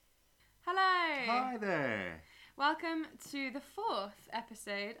Hi there. Welcome to the 4th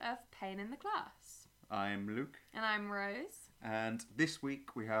episode of Pain in the Class. I'm Luke. And I'm Rose. And this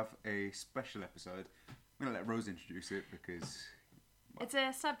week we have a special episode. I'm going to let Rose introduce it because... Well, it's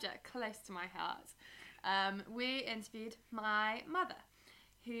a subject close to my heart. We interviewed my mother,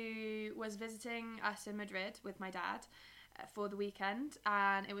 who was visiting us in Madrid with my dad for the weekend,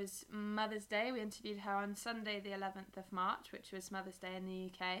 and it was Mother's Day. We interviewed her on Sunday the 11th of March, which was Mother's Day in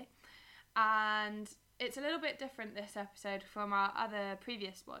the UK. And it's a little bit different this episode from our other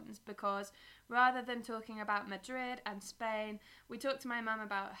previous ones, because rather than talking about Madrid and Spain, we talked to my mum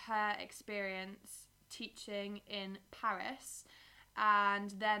about her experience teaching in Paris,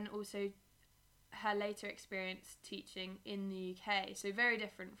 and then also her later experience teaching in the UK. So very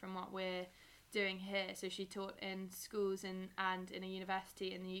different from what we're doing here. So she taught in schools and in a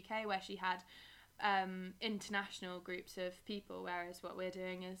university in the UK, where she had international groups of people, whereas what we're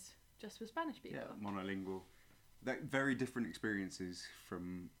doing is just for Spanish people. Yeah, monolingual. Very different experiences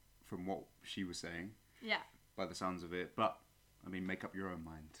from what she was saying. Yeah. By the sounds of it. But, I mean, make up your own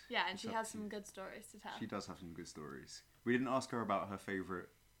mind. Yeah, and she has some good stories to tell. She does have some good stories. We didn't ask her about her favourite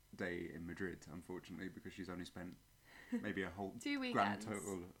day in Madrid, unfortunately, because she's only spent maybe a whole 2 weekends. Grand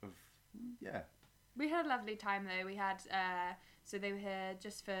total of, yeah. We had a lovely time though. We had, so they were here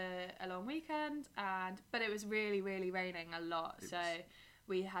just for a long weekend, but it was really, really raining a lot.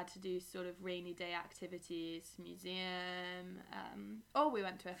 We had to do sort of rainy day activities, museum, we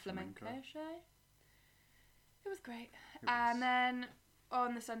went to a flamenco show. It was great. And then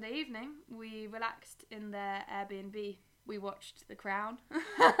on the Sunday evening, we relaxed in their Airbnb. We watched The Crown.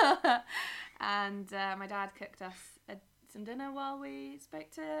 And my dad cooked us some dinner while we spoke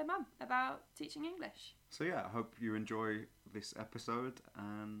to Mum about teaching English. So yeah, I hope you enjoy this episode,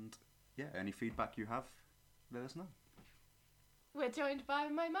 and yeah, any feedback you have, let us know. We're joined by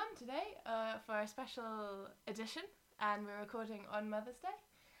my mum today for a special edition, and we're recording on Mother's Day.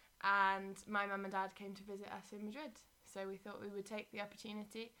 And my mum and dad came to visit us in Madrid, so we thought we would take the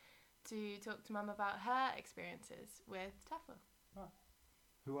opportunity to talk to Mum about her experiences with TEFL. Right.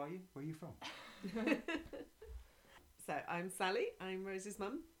 Who are you? Where are you from? So I'm Sally, I'm Rose's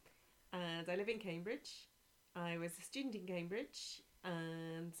mum, and I live in Cambridge. I was a student in Cambridge,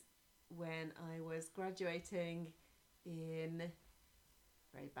 and when I was graduating in,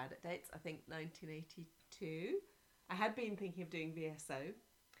 very bad at dates, I think 1982, I had been thinking of doing VSO,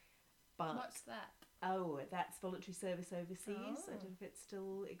 but... What's that? Oh, that's voluntary service overseas. Oh. I don't know if it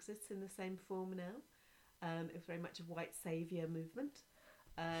still exists in the same form now. It was very much a white saviour movement,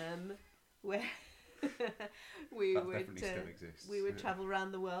 where we would travel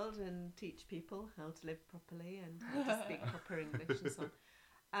around the world and teach people how to live properly and how to speak proper English and so on.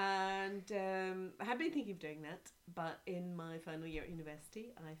 And I had been thinking of doing that, but in my final year at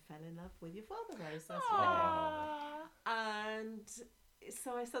university, I fell in love with your father, Rose. That's and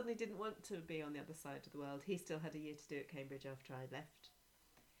so I suddenly didn't want to be on the other side of the world. He still had a year to do at Cambridge after I left.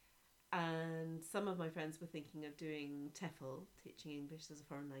 And some of my friends were thinking of doing TEFL, teaching English as a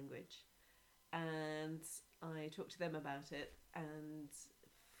foreign language. And I talked to them about it, and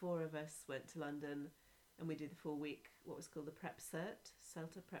 4 of us went to London, and we did the 4-week, what was called the Prep Cert,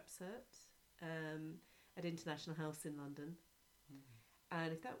 CELTA Prep Cert, at International House in London. And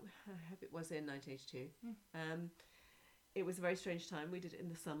I hope it was in 1982. It was a very strange time. We did it in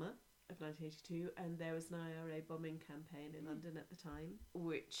the summer of 1982, and there was an IRA bombing campaign in London at the time,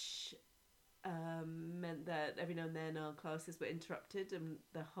 which meant that every now and then our classes were interrupted, and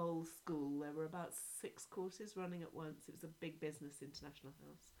the whole school, there were about 6 courses running at once. It was a big business, International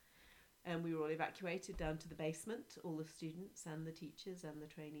House. And we were all evacuated down to the basement, all the students and the teachers and the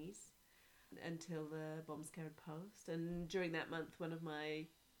trainees, until the bomb scare had passed. And during that month, one of my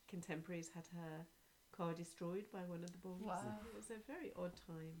contemporaries had her car destroyed by one of the bombs. Wow. It was a very odd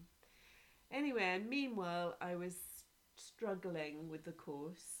time. Anyway, and meanwhile, I was struggling with the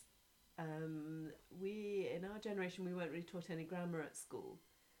course. In our generation, we weren't really taught any grammar at school.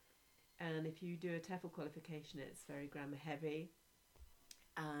 And if you do a TEFL qualification, it's very grammar heavy.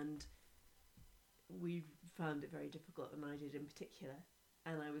 And we found it very difficult, and I did in particular.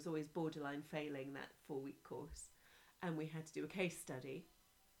 And I was always borderline failing that 4-week course. And we had to do a case study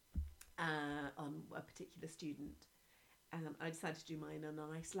on a particular student. And I decided to do mine on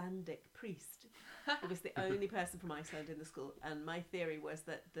an Icelandic priest. He was the only person from Iceland in the school. And my theory was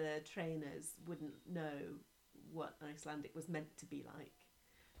that the trainers wouldn't know what Icelandic was meant to be like,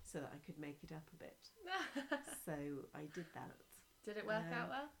 so that I could make it up a bit. So I did that. Did it work out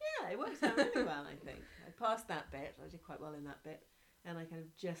well? Yeah, it worked out really well, I think. I passed that bit. I did quite well in that bit. And I kind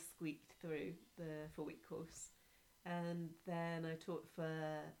of just squeaked through the 4-week course. And then I taught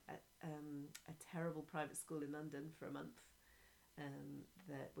for a terrible private school in London for a month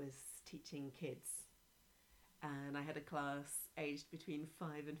that was teaching kids. And I had a class aged between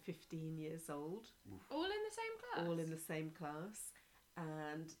 5 and 15 years old. All in the same class? All in the same class.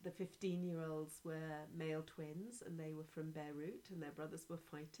 And the 15-year-olds were male twins, and they were from Beirut, and their brothers were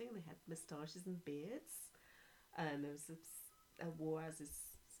fighting. They had moustaches and beards. And there was a war, as is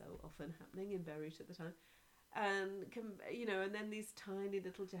so often happening in Beirut at the time. And, and then these tiny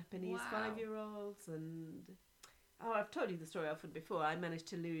little Japanese 5-year-olds. And, I've told you the story often before. I managed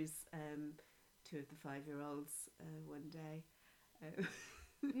to lose 2 of the 5-year-olds one day.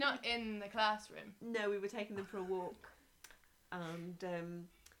 Not in the classroom? No, we were taking them for a walk. And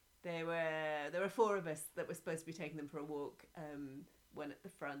there were 4 of us that were supposed to be taking them for a walk. One at the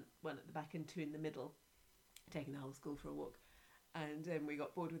front, one at the back, and 2 in the middle, taking the whole school for a walk. And we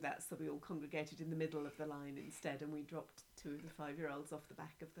got bored with that, so we all congregated in the middle of the line instead, and we dropped 2 of the 5-year-olds off the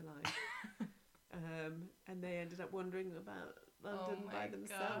back of the line. And they ended up wandering about London by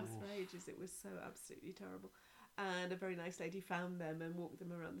themselves for ages. It was so absolutely terrible. And a very nice lady found them and walked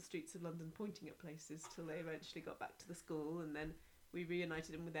them around the streets of London pointing at places till they eventually got back to the school, and then we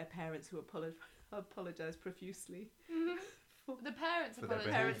reunited them with their parents, who apologised profusely. The parents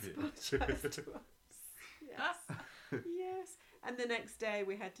apologised to us. Yes. Yes. And the next day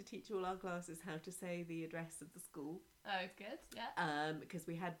we had to teach all our classes how to say the address of the school. Oh, good, yeah. Because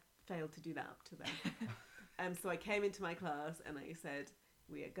we had failed to do that up to then. So I came into my class and I said,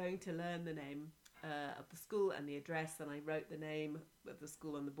 we are going to learn the name of the school and the address, and I wrote the name of the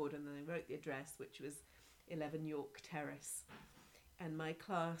school on the board, and then I wrote the address, which was 11 York Terrace. And my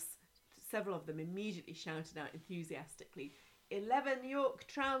class, several of them immediately shouted out enthusiastically, 11 York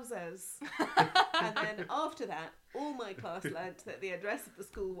trousers. And then after that, all my class learnt that the address of the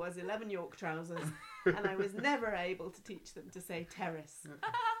school was 11 York trousers, and I was never able to teach them to say terrace.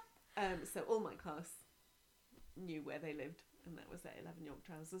 So all my class knew where they lived, and that was at 11 York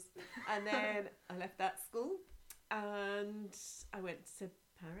trousers. And then I left that school and I went to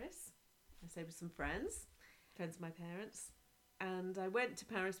Paris. I stayed with some friends of my parents, and I went to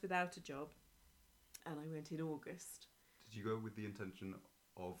Paris without a job, and I went in August. Did you go with the intention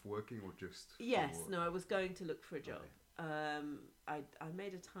of working or just... Yes, no, I was going to look for a job. Okay. I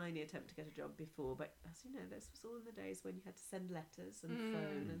made a tiny attempt to get a job before, but as you know, this was all in the days when you had to send letters and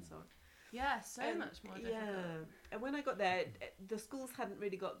phone and so on. Yeah, so much more difficult. Yeah, and when I got there, the schools hadn't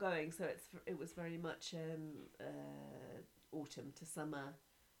really got going, so it was very much autumn to summer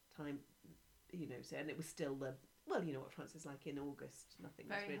time, so, and it was still what France is like in August. Nothing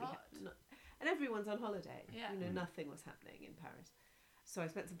was really hot. And everyone's on holiday. Yeah. Nothing was happening in Paris. So I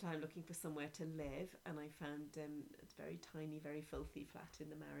spent some time looking for somewhere to live, and I found a very tiny, very filthy flat in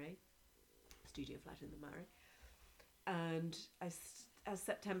the Marais, studio flat in the Marais. And as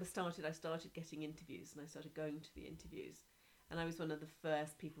September started, I started getting interviews, and I started going to the interviews. And I was one of the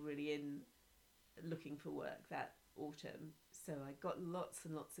first people really in looking for work that autumn. So I got lots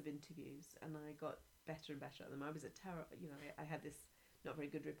and lots of interviews, and I got better and better at them. I was I had this not very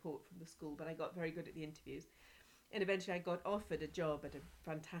good report from the school, but I got very good at the interviews. And eventually I got offered a job at a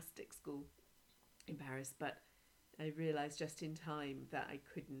fantastic school in Paris, but I realised just in time that I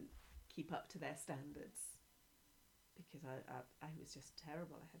couldn't keep up to their standards because I was just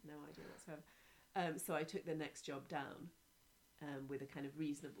terrible. I had no idea whatsoever. So I took the next job down with a kind of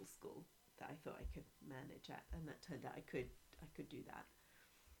reasonable school that I thought I could manage at, and that turned out I could do that.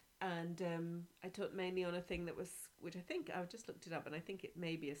 And I taught mainly on a thing which I think, I just looked it up, and I think it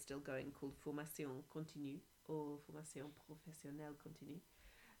maybe is still going, called Formation Continue, or Formation Professionnelle Continue,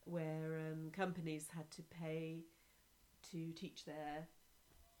 where companies had to pay to teach their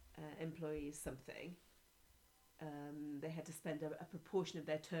employees something. They had to spend a proportion of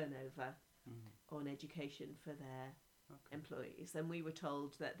their turnover on education for their employees, and we were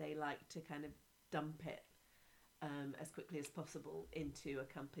told that they liked to kind of dump it as quickly as possible into a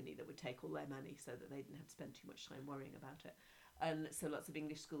company that would take all their money, so that they didn't have to spend too much time worrying about it. And so lots of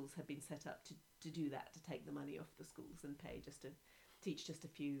English schools have been set up to do that, to take the money off the schools and pay just to teach just a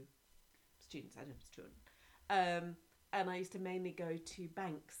few students. I don't know if it's children. And I used to mainly go to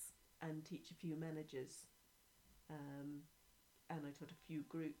banks and teach a few managers. And I taught a few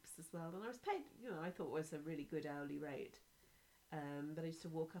groups as well. And I was paid, I thought it was a really good hourly rate. But I used to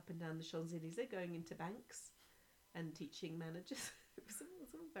walk up and down the Champs-Élysées going into banks and teaching managers. It was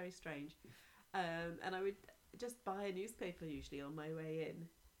all very strange. And I would just buy a newspaper usually on my way in,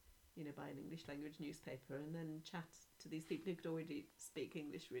 buy an English language newspaper, and then chat to these people who could already speak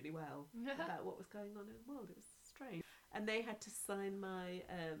English really well about what was going on in the world. It was strange. And they had to sign my,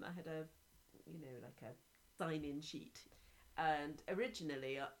 I had a, like a sign-in sheet And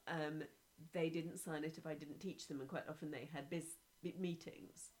originally, they didn't sign it if I didn't teach them, and quite often they had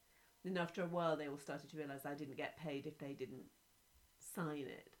meetings. And after a while, they all started to realise I didn't get paid if they didn't sign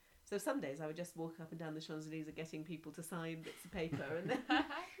it. So some days I would just walk up and down the Champs-Élysées getting people to sign bits of paper and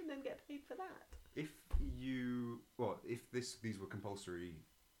then get paid for that. If these were compulsory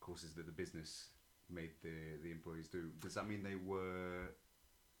courses that the business made the employees do, does that mean they were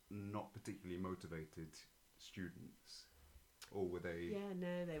not particularly motivated students, or were they? Yeah,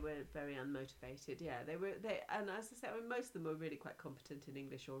 no, they were very unmotivated. Yeah, and as I said, most of them were really quite competent in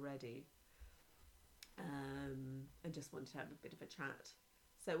English already, and just wanted to have a bit of a chat.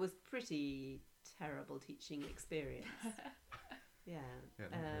 So it was pretty terrible teaching experience.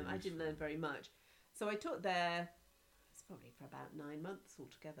 I didn't learn very much. So I taught there, it's probably for about 9 months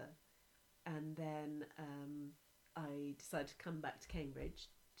altogether. And then I decided to come back to Cambridge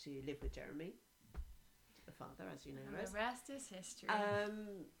to live with Jeremy, the father, as you know. And the rest is history.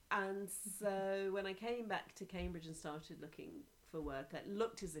 And so when I came back to Cambridge and started looking for work, it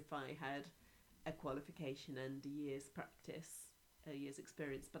looked as if I had a qualification and a year's practice, a year's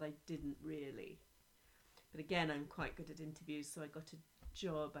experience, but I didn't really. But again, I'm quite good at interviews, so I got a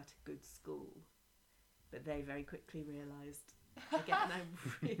job at a good school. But they very quickly realised, again, I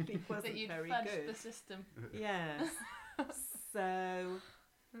really wasn't that you'd very fudged good. the system. Yes. So,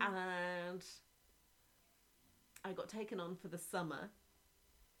 and I got taken on for the summer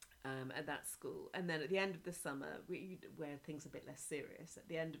at that school. And then at the end of the summer, where things are a bit less serious, at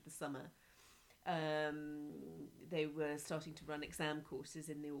the end of the summer, they were starting to run exam courses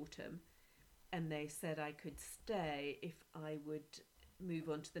in the autumn. And they said I could stay if I would move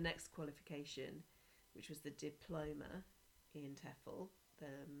on to the next qualification, which was the diploma in TEFL.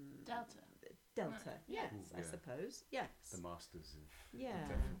 Delta, yes, Ooh, I suppose. Yes. The masters of Yeah,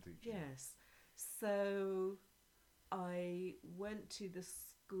 TEFL teaching. yes. So I went to the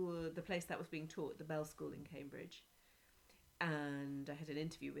school, the place that was being taught, the Bell School in Cambridge, and I had an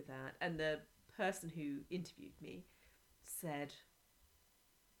interview with that. And the person who interviewed me said,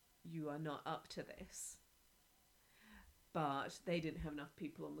 "You are not up to this." But they didn't have enough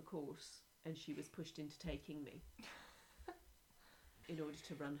people on the course, and she was pushed into taking me in order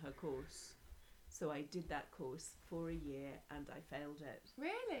to run her course. So I did that course for a year and I failed it.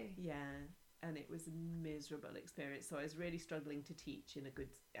 Really? Yeah, and it was a miserable experience. So I was really struggling to teach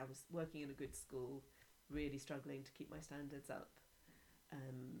I was working in a good school, really struggling to keep my standards up.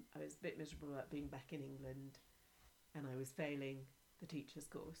 I was a bit miserable about being back in England, and I was failing the teacher's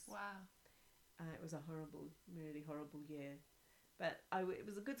course. Wow. It was a horrible, really horrible year. But it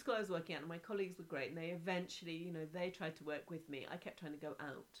was a good school I was working at, and my colleagues were great, and they eventually, they tried to work with me. I kept trying to go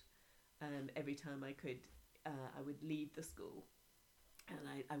out every time I could. I would leave the school, and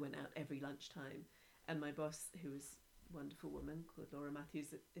I went out every lunchtime. And my boss, who was a wonderful woman called Laura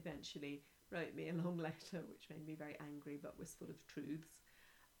Matthews, eventually wrote me a long letter, which made me very angry, but was full of truths,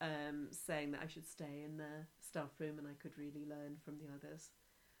 saying that I should stay in the staff room and I could really learn from the others.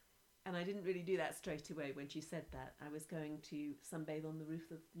 And I didn't really do that straight away when she said that. I was going to sunbathe on the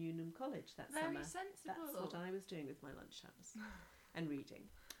roof of Newnham College that summer. Very sensible. That's what I was doing with my lunchtimes and reading.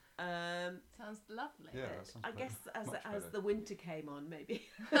 Sounds lovely. Yeah, that sounds I guess as better. the winter came on, maybe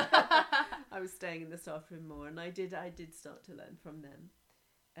I was staying in the staff room more, and I did start to learn from them.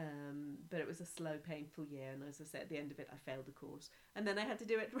 But it was a slow, painful year, and as I said, at the end of it, I failed the course, and then I had to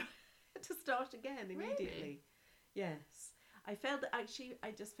do it to start again immediately. Really? Yes. I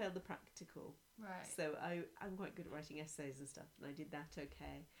just failed the practical. Right. So I'm quite good at writing essays and stuff, and I did that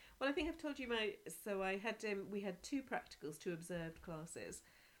okay. Well, I think I've told you we had 2 practicals, 2 observed classes,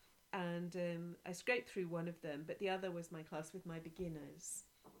 and I scraped through one of them, but the other was my class with my beginners,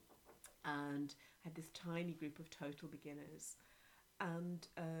 and I had this tiny group of total beginners, and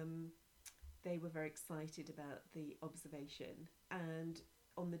they were very excited about the observation, and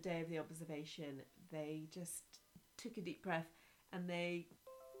on the day of the observation, they just took a deep breath and they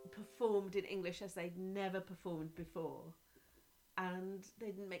performed in English as they'd never performed before, and they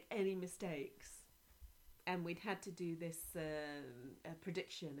didn't make any mistakes, and we'd had to do this a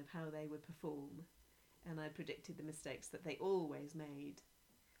prediction of how they would perform, and I predicted the mistakes that they always made,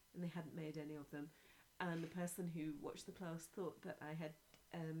 and they hadn't made any of them, and the person who watched the class thought that I had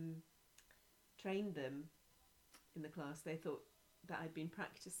trained them in the class. They thought that I'd been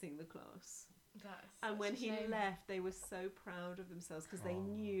practicing the class. And when he left, they were so proud of themselves because they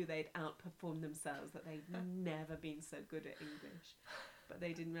knew they'd outperformed themselves, that they'd never been so good at English. But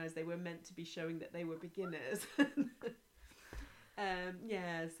they didn't realise they were meant to be showing that they were beginners.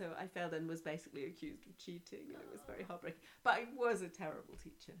 So I failed and was basically accused of cheating, and it was very heartbreaking. But I was a terrible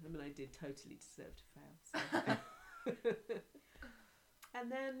teacher. I mean, I did totally deserve to fail. So. And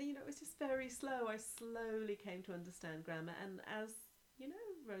then, you know, it was just very slow. I slowly came to understand grammar, and as you know,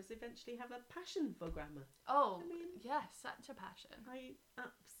 Rose, eventually have a passion for grammar. Oh, I mean, yes, such a passion. I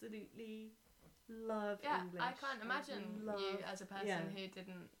absolutely love Yeah, English. I can't imagine you as a person who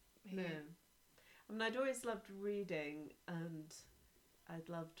didn't. No. I mean, I'd always loved reading, and I'd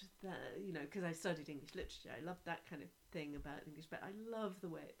loved that, you know, because I studied English literature. I loved that kind of thing about English, but I love the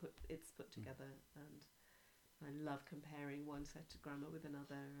way it's put together, and I love comparing one set of grammar with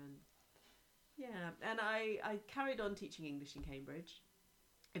another, and yeah, and I carried on teaching English in Cambridge.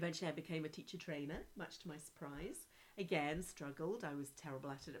 Eventually I became a teacher trainer, much to my surprise. Again, struggled. I was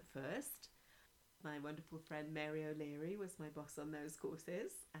terrible at it at first. My wonderful friend Mary O'Leary was my boss on those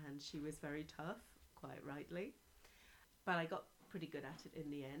courses, and she was very tough, quite rightly. But I got pretty good at it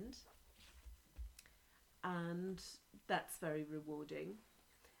in the end. And that's very rewarding.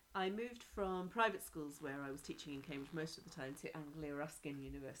 I moved from private schools where I was teaching in Cambridge most of the time to Anglia Ruskin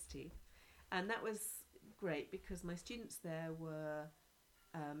University. And that was great because my students there were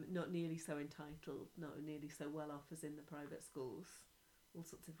not nearly so entitled, not nearly so well off as in the private schools. All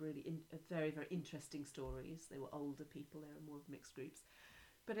sorts of really very, very interesting stories. They were older people, they were more of mixed groups.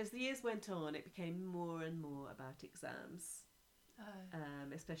 But as the years went on, it became more and more about exams,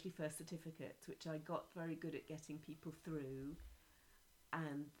 especially first certificates, which I got very good at getting people through.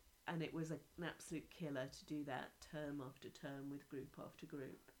 And it was an absolute killer to do that term after term with group after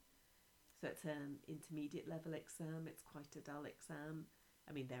group. So it's an intermediate level exam. It's quite a dull exam.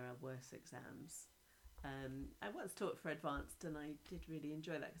 I mean, there are worse exams. I once taught for advanced, and I did really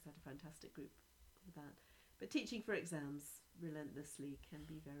enjoy that because I had a fantastic group with that. But teaching for exams relentlessly can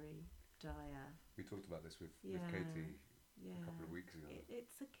be very dire. We talked about this with Katie a couple of weeks ago.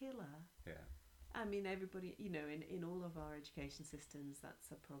 It's a killer. Yeah. I mean, everybody, you know, in all of our education systems,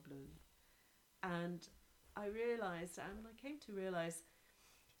 that's a problem. And I realised, and I came to realise,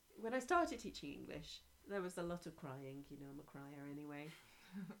 when I started teaching English, there was a lot of crying. You know, I'm a crier anyway.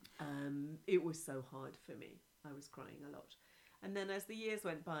 It was so hard for me. I was crying a lot. And then as the years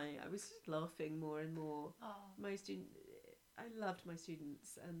went by, I was just laughing more and more. I loved my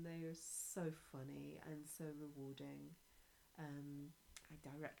students, and they were so funny and so rewarding. I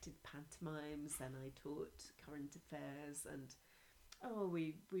directed pantomimes, and I taught current affairs, and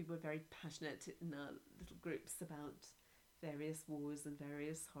we were very passionate in our little groups about various wars and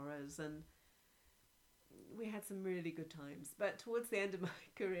various horrors, and we had some really good times. But towards the end of my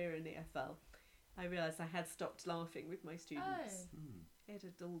career in EFL, I realised I had stopped laughing with my students. It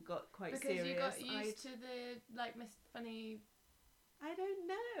had all got quite serious. Because you got used to the Miss Funny. I don't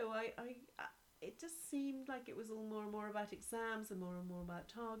know. I it just seemed like it was all more and more about exams and more about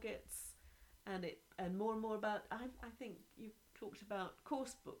targets, and more and more about. I think you talked about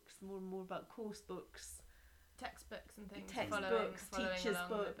course books, more and more about course books. Textbooks and things. Textbooks, following teachers'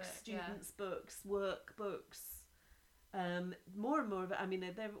 books, students' books, workbooks. More and more of it. I mean,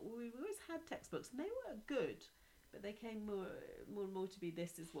 we always had textbooks, and they were good, but they came more and more to be,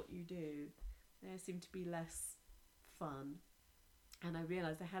 this is what you do. There seemed to be less fun, and I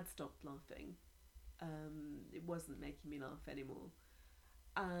realised I had stopped laughing. It wasn't making me laugh anymore,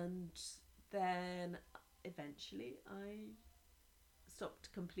 and then eventually I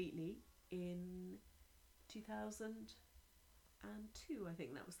stopped completely in 2002. I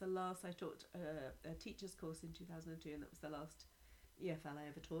think that was the last. I taught a teacher's course in 2002, and that was the last EFL I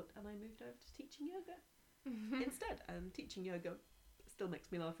ever taught, and I moved over to teaching yoga instead. And teaching yoga still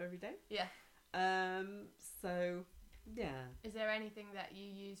makes me laugh every day. Yeah. So yeah. Is there anything that you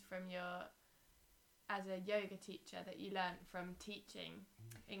use from as a yoga teacher that you learnt from teaching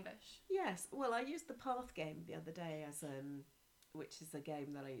English? Yes. Well, I used the Path game the other day which is a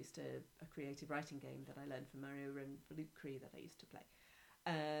game that a creative writing game that I learned from Mario Valucri that I used to play.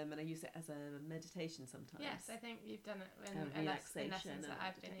 And I use it as a meditation sometimes. Yes, I think you've done it in relaxation lessons that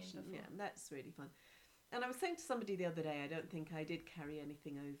I've been in before. Yeah, that's really fun. And I was saying to somebody the other day, I don't think I did carry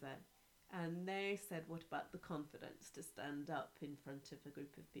anything over. And they said, what about the confidence to stand up in front of a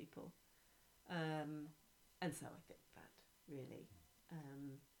group of people? And so I think that, really.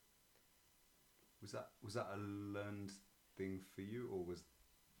 Was that a learned thing for you, or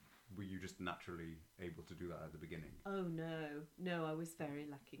were you just naturally able to do that at the beginning? Oh no, I was very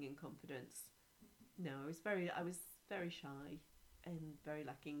lacking in confidence. No, I was very shy and very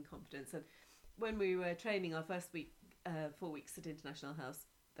lacking in confidence. And when we were training our first week, 4 weeks at International House,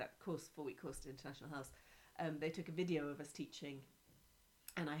 that 4-week course at International House, they took a video of us teaching,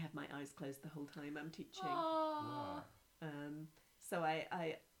 and I had my eyes closed the whole time I'm teaching. Wow. So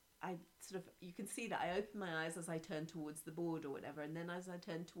I I sort of, you can see that I open my eyes as I turn towards the board or whatever, and then as I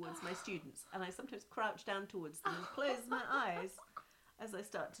turn towards my students, and I sometimes crouch down towards them and close my eyes as I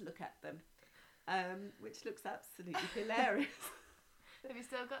start to look at them, which looks absolutely hilarious. Have you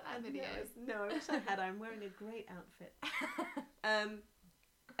still got that video? No, I wish I had. I'm wearing a great outfit.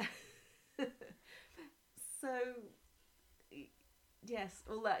 So, yes,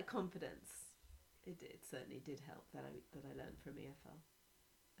 all that confidence, it certainly did help that I learned from EFL.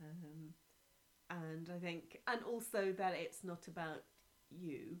 And I think, and also that it's not about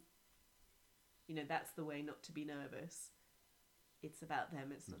you. You know, that's the way not to be nervous. It's about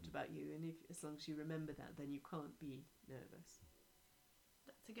them, it's not about you. And as long as you remember that, then you can't be nervous.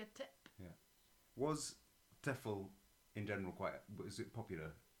 That's a good tip. Yeah. Was TEFL in general was it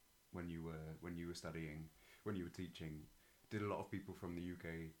popular when you were studying, when you were teaching? Did a lot of people from the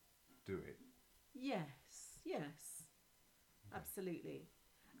UK do it? Yes, absolutely.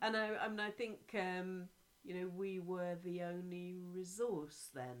 And I think we were the only resource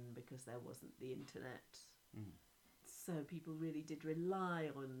then, because there wasn't the internet. So people really did rely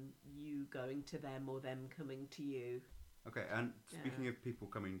on you going to them or them coming to you. Okay, and speaking of people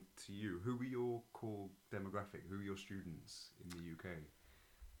coming to you, who were your core demographic? Who were your students in the UK?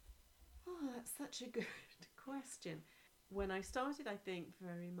 Oh, that's such a good question. When I started, I think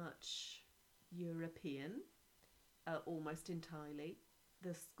very much European, almost entirely.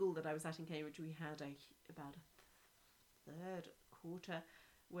 The school that I was at in Cambridge, we had about a third, quarter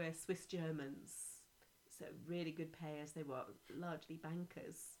were Swiss Germans. So really good payers. They were largely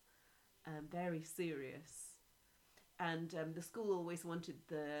bankers, very serious. And the school always wanted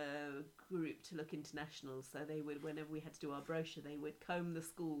the group to look international. So they would, whenever we had to do our brochure, they would comb the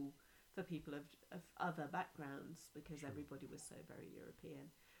school for people of other backgrounds, because everybody was so very European.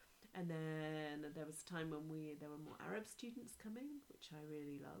 And then there was a time when there were more Arab students coming, which I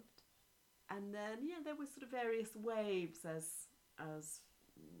really loved. And then, there were sort of various waves as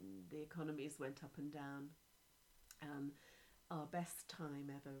the economies went up and down. Our best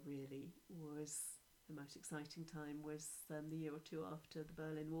time ever really was, the most exciting time was the year or two after the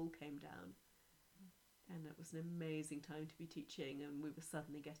Berlin Wall came down. And it was an amazing time to be teaching, and we were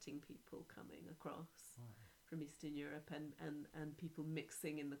suddenly getting people coming across from Eastern Europe and people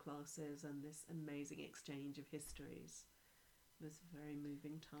mixing in the classes, and this amazing exchange of histories. It was a very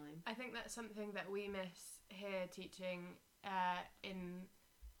moving time. I think that's something that we miss here teaching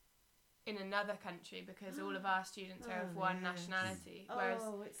in another country, because all of our students are of one nationality. Whereas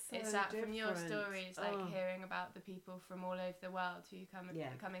it's that from your stories, hearing about the people from all over the world who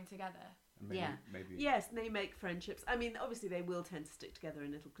coming together. Maybe. Yes, they make friendships. I mean, obviously they will tend to stick together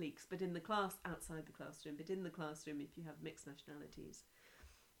in little cliques, but in the class, outside the classroom, but in the classroom, if you have mixed nationalities,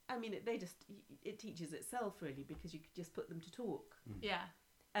 I mean, it teaches itself really, because you could just put them to talk. Yeah.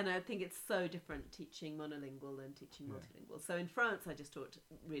 And I think it's so different teaching monolingual than teaching multilingual. So in France, I just taught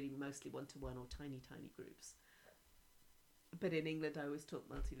really mostly one-to-one or tiny, tiny groups. But in England, I always taught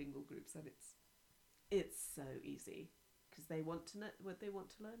multilingual groups, and it's so easy, because they want to know what they want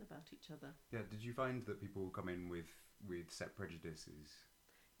to learn about each other. Yeah. Did you find that people come in with set prejudices?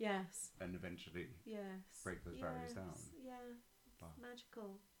 Yes. And eventually break those barriers down? Yeah. It's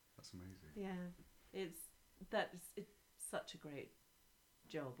magical. That's amazing. Yeah. It's such a great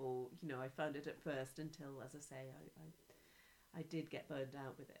job. Or, I found it at first until, as I say, I did get burned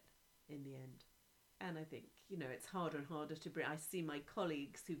out with it in the end. And I think, it's harder and harder to bring. I see my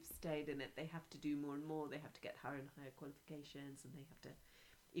colleagues who've stayed in it, they have to do more and more. They have to get higher and higher qualifications, and they have to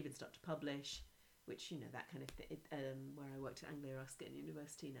even start to publish, which, that kind of thing. Where I worked at Anglia Ruskin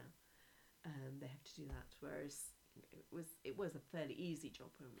University now, they have to do that. Whereas it was a fairly easy job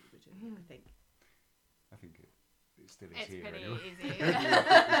when we were doing it, I think. I think it still is it's here. It's pretty anyway. easy.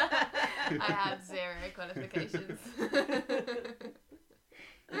 I have 0 qualifications.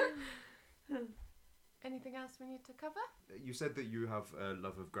 Anything else we need to cover? You said that you have a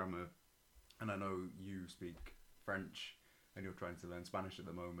love of grammar, and I know you speak French, and you're trying to learn Spanish at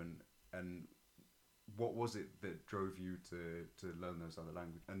the moment. And what was it that drove you to learn those other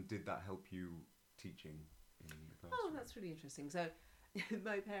languages? And did that help you teaching in the classroom? Oh, that's really interesting. So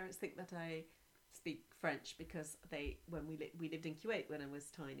my parents think that I speak French because when we lived in Kuwait when I was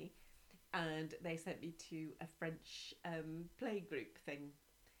tiny, and they sent me to a French play group thing.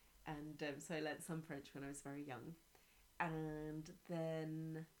 And so I learnt some French when I was very young. And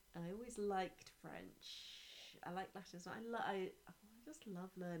then I always liked French. I like Latin as well. I just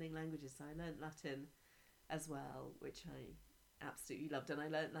love learning languages. So I learnt Latin as well, which I absolutely loved. And I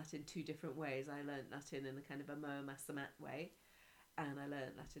learnt Latin 2 different ways. I learnt Latin in a kind of a Moa Masamat way. and I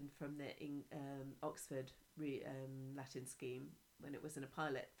learned Latin from the Oxford Latin scheme when it was in a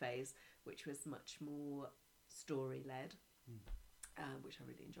pilot phase, which was much more story-led, which I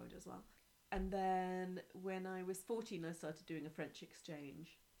really enjoyed as well. And then when I was 14, I started doing a French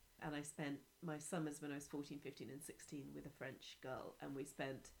exchange, and I spent my summers when I was 14, 15 and 16 with a French girl, and we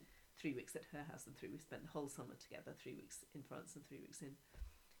spent 3 weeks at her house and we spent the whole summer together, 3 weeks in France and 3 weeks in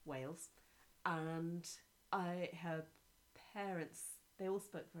Wales. And her parents, they all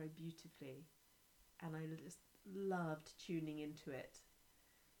spoke very beautifully, and I just loved tuning into it.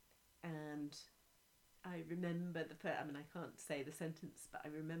 And I remember I can't say the sentence, but I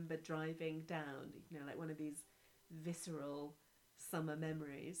remember driving down, like one of these visceral summer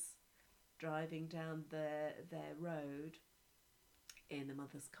memories, driving down their road in a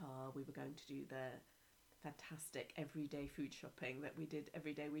mother's car. We were going to do the fantastic everyday food shopping that we did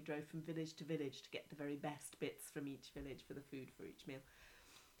every day. We drove from village to village to get the very best bits from each village for the food for each meal.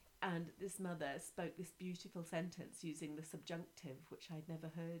 And this mother spoke this beautiful sentence using the subjunctive, which I'd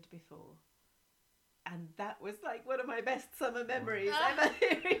never heard before. And that was like one of my best summer memories ever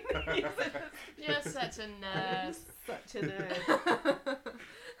hearing the use of You're such a nerd. Such a nerd.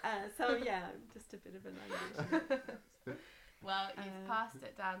 So yeah, I'm just a bit of a language. Well, you've passed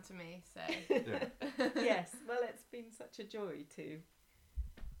it down to me, so... Yes, well, it's been such a joy to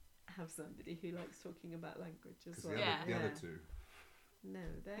have somebody who likes talking about language as well. The other two. No,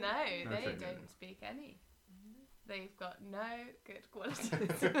 they don't speak any. They've got no good qualities.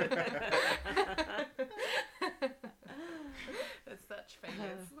 They're such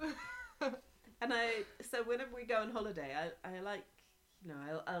failures. And so whenever we go on holiday, I like,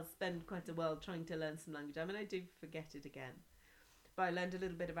 I'll spend quite a while trying to learn some language. I mean, I do forget it again. But I learned a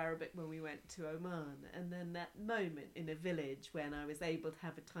little bit of Arabic when we went to Oman. And then that moment in a village when I was able to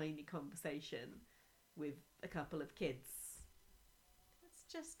have a tiny conversation with a couple of kids, it's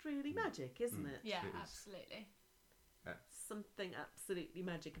just really magic, isn't it? Yeah, It is. absolutely. Something absolutely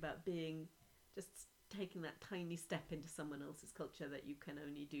magic about just taking that tiny step into someone else's culture that you can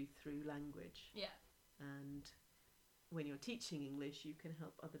only do through language. Yeah. And when you're teaching English, you can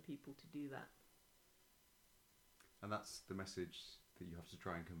help other people to do that. And that's the message that you have to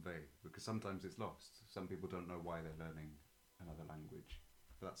try and convey, because sometimes it's lost. Some people don't know why they're learning another language,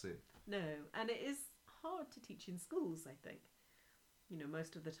 but that's it. No, and it is hard to teach in schools, I think.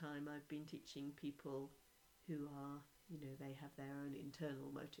 Most of the time I've been teaching people who are, they have their own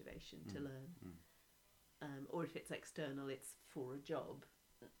internal motivation to learn. Or if it's external, it's for a job,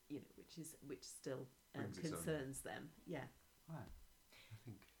 which still concerns them. Yeah. Right. I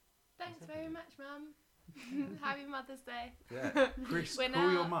think. Thanks very much, Mum. Happy Mother's Day. Yeah. Chris,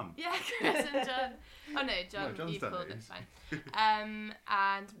 call your mum. Yeah, Chris and John. Oh no, John, John's you done called it. it, fine.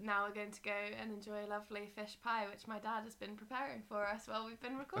 And now we're going to go and enjoy a lovely fish pie, which my dad has been preparing for us while we've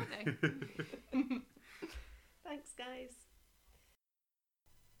been recording. Thanks, guys.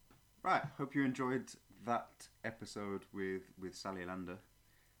 Right, hope you enjoyed that episode with Sally Lander.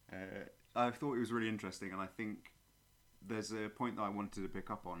 I thought it was really interesting, and I think there's a point that I wanted to pick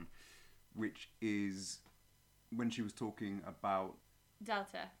up on, which is when she was talking about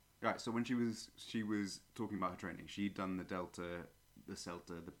Delta. Right, so when she was talking about her training, she'd done the Delta, the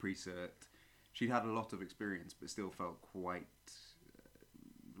CELTA, the pre-cert. She'd had a lot of experience, but still felt quite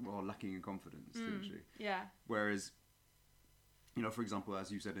lacking in confidence, didn't she? Yeah. Whereas, for example,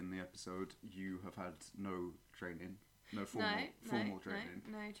 as you said in the episode, you have had no training, no formal training.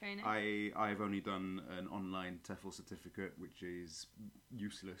 No training. I've only done an online TEFL certificate, which is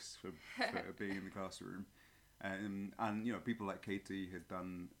useless for being in the classroom. And people like Katie had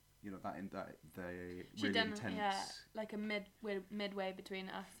done really intense. Yeah, like a midway between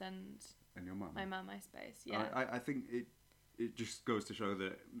us and your mum. My mum, I suppose. Yeah. I think it just goes to show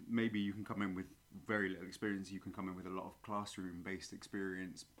that maybe you can come in with very little experience. You can come in with a lot of classroom-based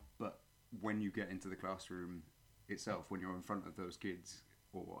experience, but when you get into the classroom itself, when you're in front of those kids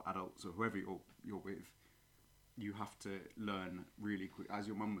or adults or whoever you're with, you have to learn really quick. As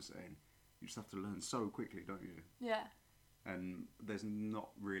your mum was saying, you just have to learn so quickly, don't you? Yeah. And there's not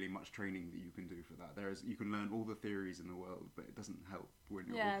really much training that you can do for that. You can learn all the theories in the world, but it doesn't help when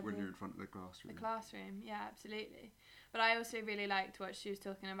you're in front of the classroom. The classroom, yeah, absolutely. But I also really liked what she was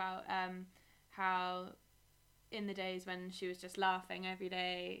talking about, how in the days when she was just laughing every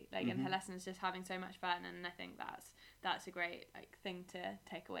day, like in her lessons, just having so much fun, and I think that's a great thing to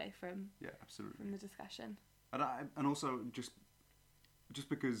take away from from the discussion. And also just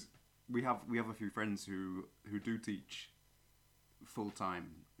because we have a few friends who do teach full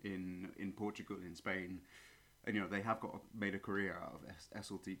time in Portugal, in Spain, and they have made a career out of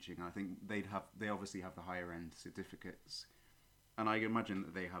ESL teaching. I think they obviously have the higher end certificates, And I imagine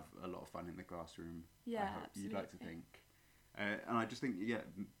that they have a lot of fun in the classroom. Yeah, You'd like to absolutely. think. And I just think,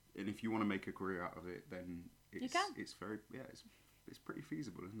 and if you want to make a career out of it, then You can. it's very, it's pretty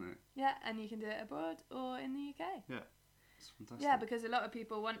feasible, isn't it? Yeah, and you can do it abroad or in the UK. Yeah, it's fantastic. Yeah, because a lot of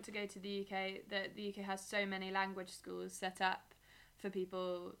people want to go to the UK. That the UK has so many language schools set up for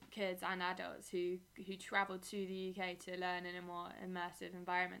people, kids and adults who travel to the UK to learn in a more immersive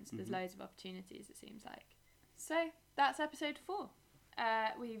environment. So there's loads of opportunities, it seems like. So that's episode 4.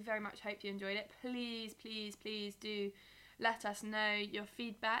 We very much hope you enjoyed it. Please, please, please do let us know your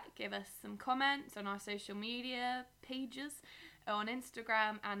feedback. Give us some comments on our social media pages on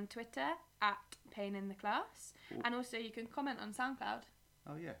Instagram and Twitter at Pain in the Class. And also you can comment on SoundCloud.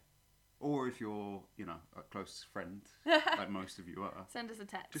 Oh, yeah. Or if you're, a close friend, like most of you are. Send us a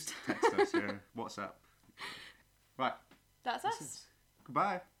text. Just text us, yeah. WhatsApp. Right. That's us.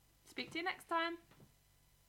 Goodbye. Speak to you next time.